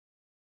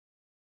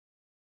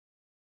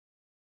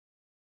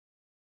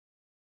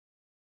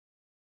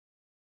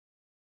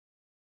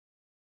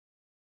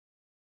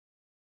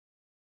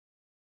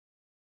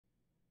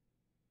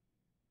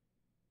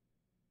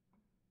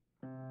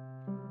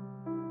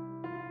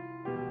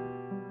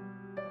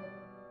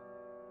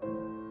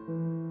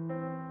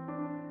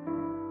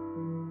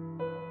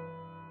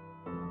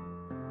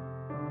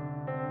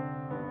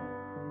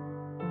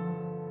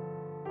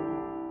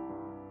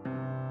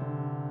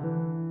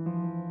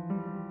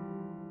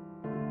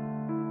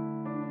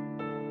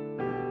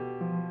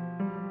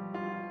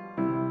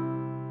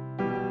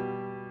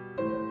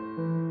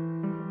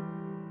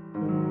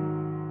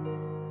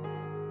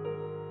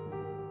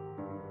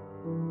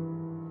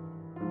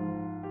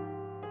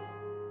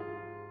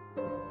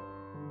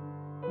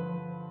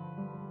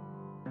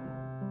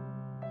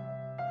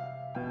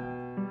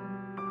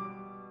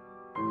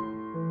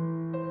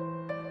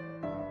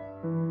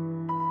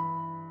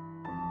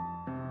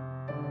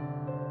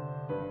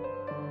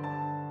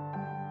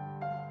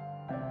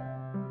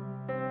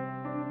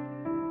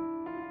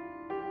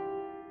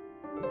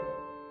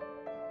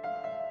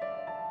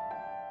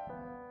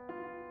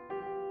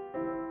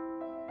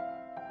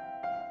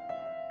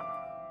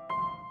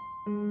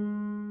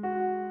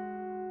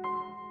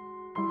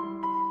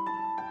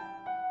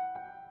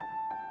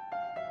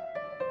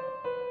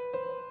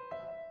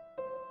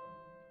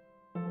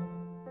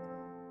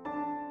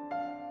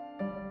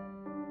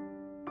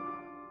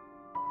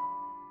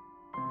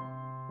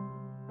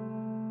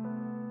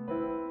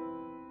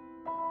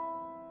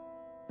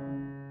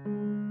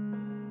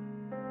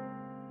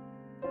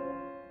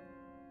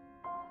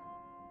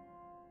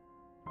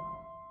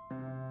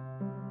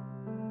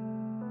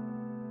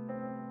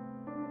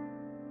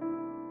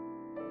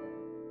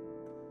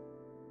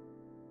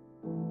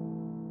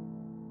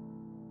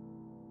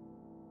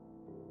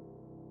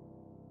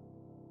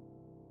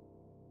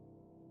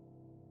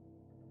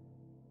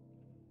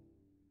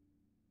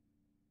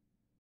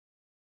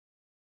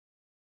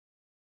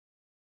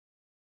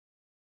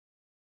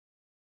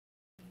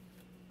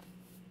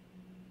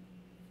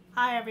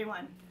Hi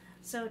everyone.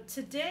 So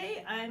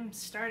today I'm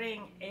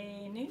starting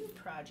a new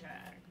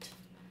project.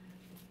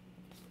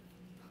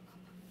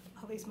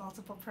 All these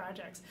multiple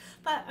projects.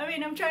 But I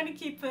mean, I'm trying to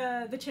keep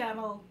the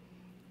channel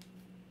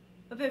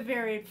a bit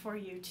varied for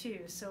you too.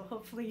 So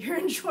hopefully you're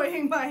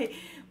enjoying my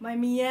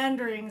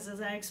meanderings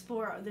as I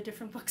explore the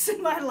different books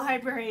in my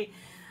library.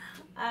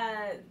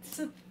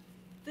 So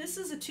this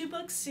is a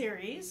 2-book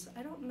series.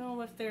 I don't know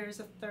if there's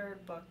a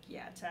 3rd book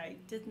yet. I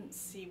didn't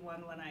see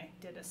one when I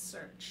did a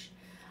search.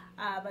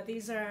 But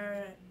these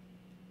are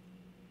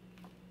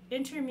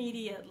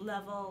intermediate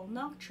level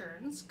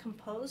nocturnes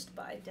composed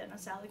by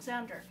Dennis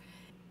Alexander.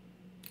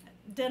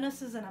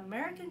 Dennis is an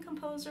American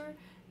composer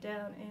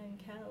down in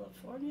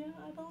California,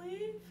 I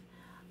believe.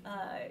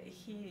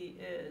 He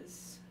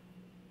is,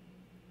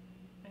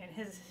 I mean,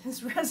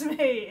 his resume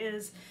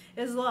is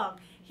long.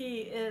 He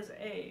is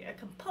a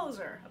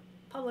composer, a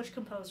published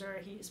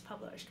composer. He's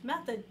published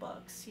method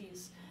books.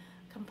 He's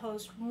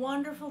composed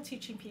wonderful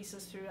teaching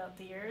pieces throughout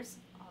the years.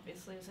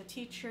 Obviously, as a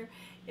teacher,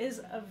 is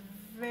a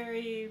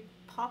very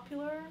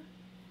popular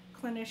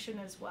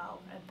clinician as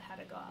well and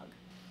pedagogue.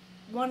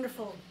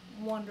 Wonderful,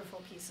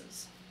 wonderful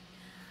pieces.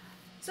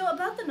 So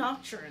about the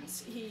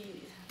nocturnes,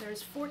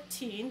 there's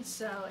 14,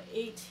 so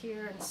 8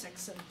 here and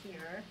 6 in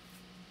here.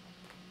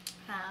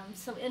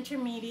 So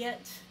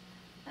intermediate,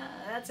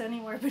 that's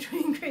anywhere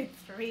between grade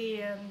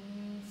 3 and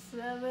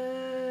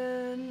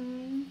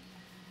 7.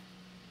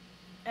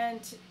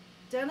 And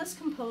Dennis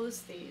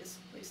composed these,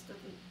 at least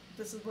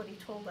this is what he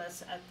told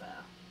us at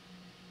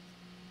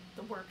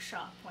the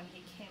workshop when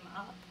he came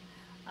up.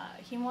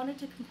 He wanted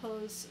to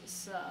compose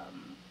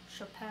some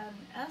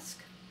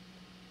Chopin-esque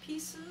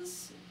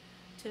pieces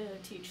to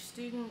teach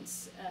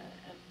students,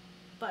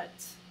 but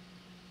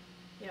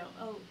you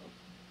know,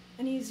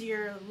 an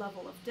easier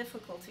level of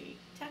difficulty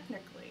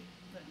technically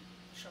than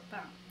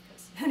Chopin,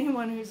 because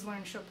anyone who's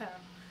learned Chopin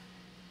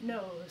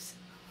knows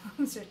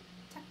those are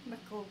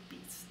technical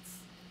beasts.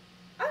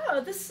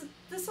 Oh, this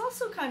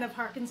also kind of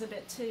harkens a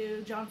bit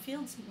to John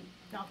Field's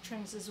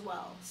nocturnes as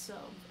well. So,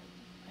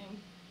 I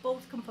mean,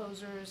 both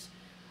composers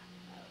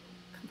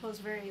compose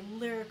very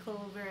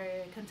lyrical,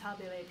 very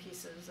cantabile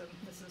pieces, and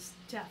this is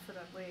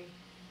definitely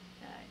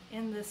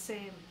in the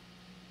same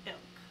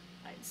ilk,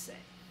 I'd say.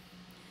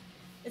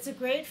 It's a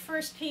great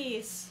first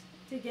piece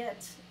to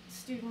get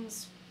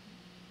students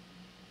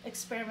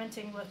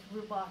experimenting with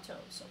rubato,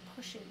 so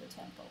pushing the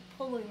tempo,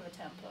 pulling the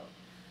tempo,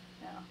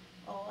 you know,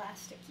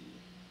 elasticy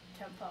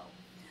tempo.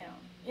 You know,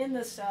 in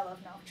the style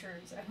of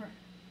nocturnes,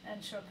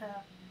 and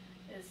Chopin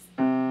is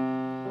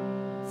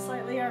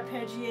slightly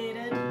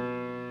arpeggiated.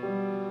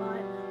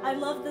 I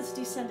love this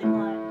descending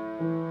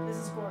line. This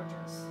is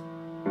gorgeous.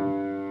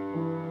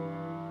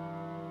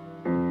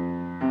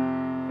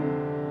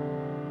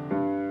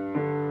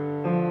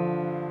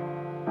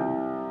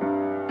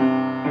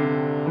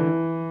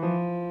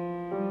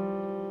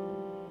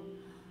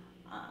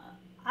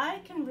 I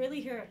can really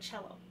hear a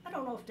cello. I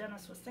don't know if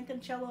Dennis was thinking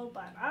cello,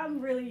 but I'm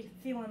really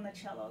feeling the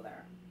cello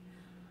there.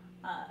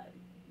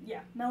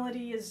 Yeah,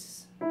 melody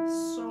is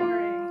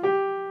soaring.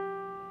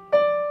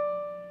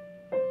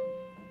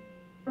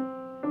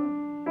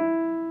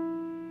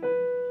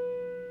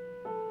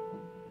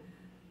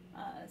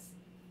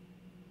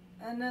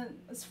 And then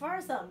as far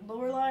as that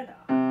lower line,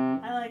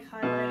 I like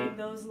highlighting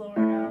those lower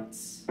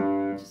notes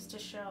just to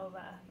show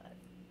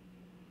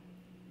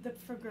the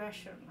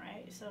progression,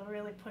 right? So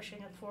really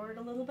pushing it forward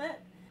a little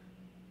bit.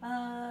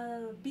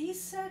 B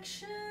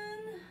section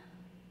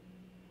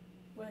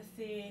with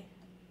the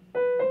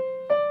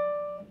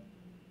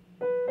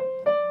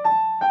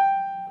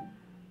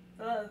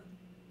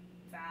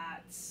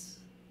that's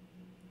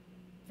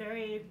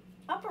very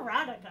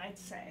operatic, I'd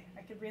say.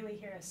 I could really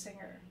hear a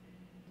singer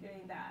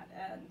doing that,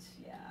 and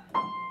yeah.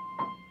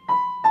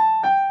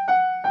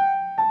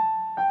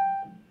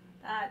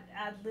 That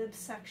ad-lib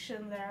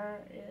section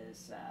there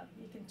is,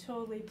 you can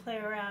totally play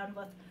around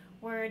with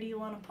where do you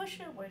want to push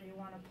it, where do you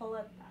want to pull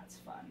it, that's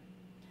fun.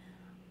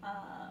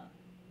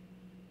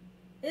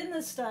 In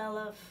the style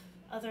of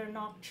other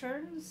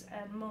nocturnes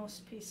and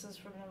most pieces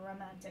from the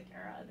Romantic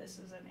era, this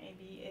is an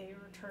ABA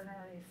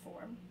reternary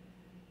form.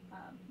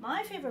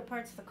 My favorite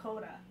part's the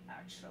coda,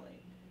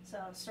 actually.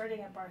 So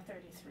starting at bar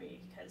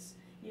 33, because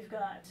you've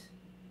got,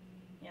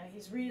 you know,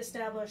 he's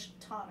reestablished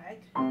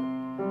tonic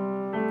and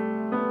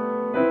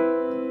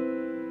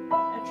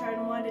trying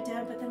to wind it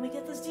down, but then we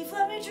get this D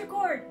flat major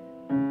chord.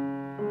 A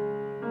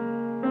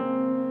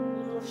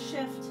little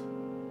shift.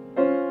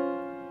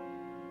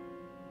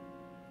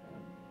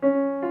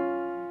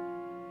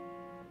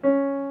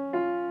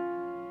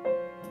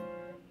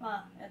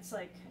 Well, it's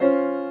like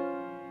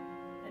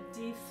a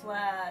D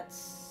flat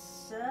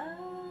 7,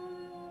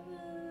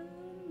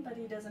 but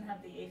he doesn't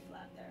have the A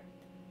flat there.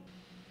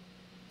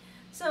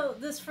 So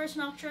this first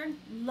nocturne,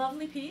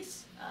 lovely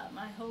piece.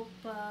 I hope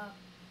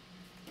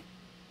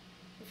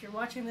if you're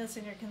watching this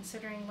and you're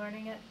considering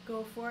learning it,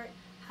 go for it.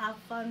 Have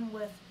fun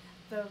with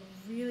the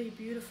really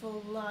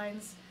beautiful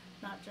lines,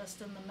 not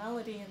just in the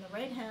melody in the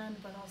right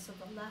hand, but also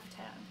the left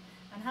hand.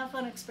 And have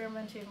fun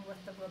experimenting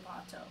with the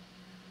rubato.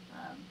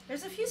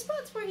 There's a few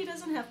spots where he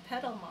doesn't have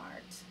pedal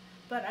marked,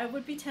 but I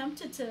would be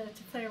tempted to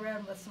play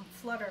around with some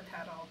flutter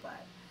pedal,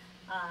 but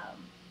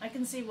I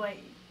can see why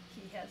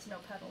he has no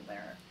pedal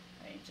there,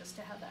 right? Just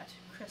to have that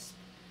crisp.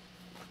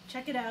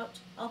 Check it out.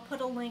 I'll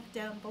put a link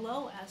down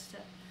below as to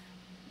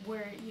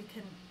where you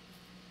can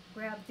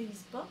grab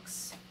these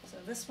books. So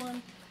this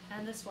one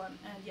and this one,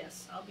 and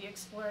yes, I'll be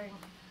exploring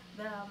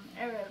them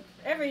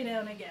every now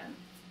and again.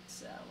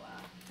 So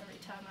every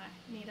time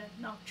I need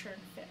a Nocturne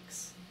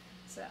fix.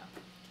 So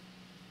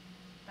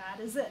that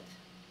is it.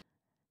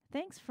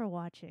 Thanks for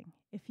watching.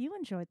 If you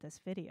enjoyed this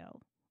video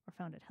or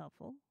found it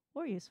helpful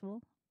or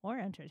useful or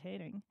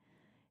entertaining,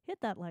 hit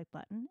that like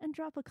button and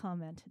drop a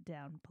comment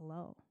down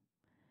below.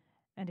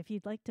 And if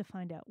you'd like to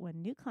find out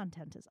when new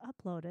content is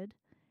uploaded,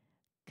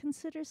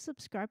 consider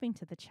subscribing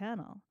to the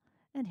channel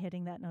and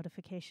hitting that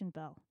notification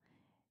bell.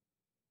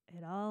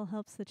 It all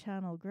helps the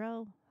channel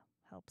grow,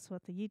 helps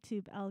with the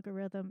YouTube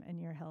algorithm, and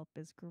your help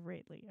is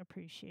greatly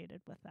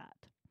appreciated with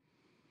that.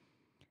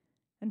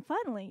 And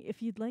finally,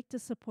 if you'd like to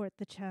support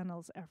the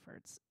channel's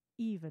efforts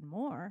even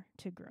more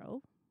to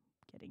grow,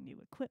 getting new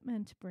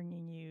equipment,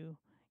 bringing you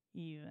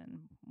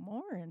even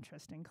more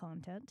interesting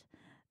content,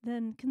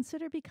 then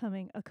consider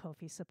becoming a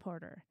Ko-fi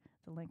supporter.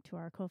 The link to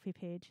our Ko-fi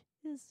page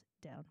is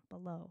down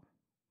below.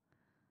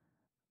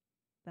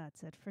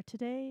 That's it for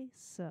today.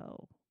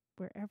 So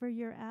wherever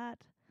you're at,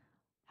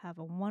 have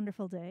a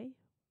wonderful day,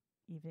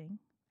 evening,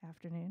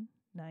 afternoon,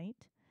 night.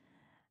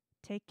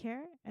 Take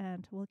care,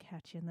 and we'll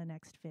catch you in the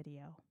next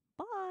video.